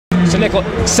So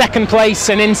Nicola, second place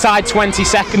and inside 20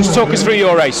 seconds. Talk us through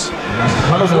your race.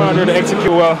 I was going there to execute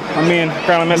well. I mean,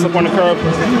 kind of messed up on the curve,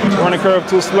 running the curve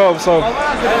too slow, so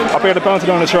I paid the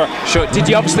penalty on the track. Sure. Did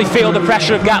you obviously feel the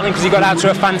pressure of Gatling because you got out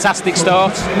to a fantastic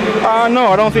start? No,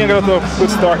 I don't think I got out to a good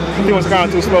start. I think it was kind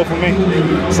of too slow for me,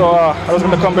 so I was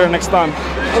going to come better next time.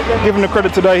 Give him the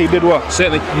credit today, he did well.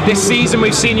 Certainly. This season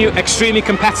we've seen you extremely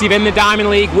competitive in the Diamond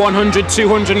League, 100,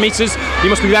 200 metres. You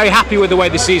must be very happy with the way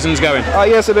the season's going.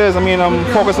 Yes, it is. I mean, I'm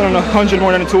focusing on the 100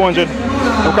 more than the 200.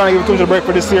 I'm kind of giving 200 a break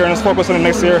for this year and let's focus on the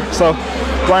next year. So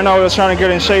right now we're just trying to get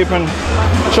in shape and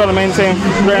try to maintain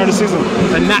the end of the season.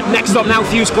 And next up now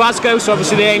for you is Glasgow, so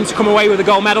obviously they aim to come away with a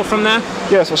gold medal from there?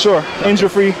 Yes, for sure.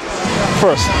 Injury-free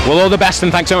first. Well, all the best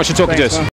and thanks so much for talking to us.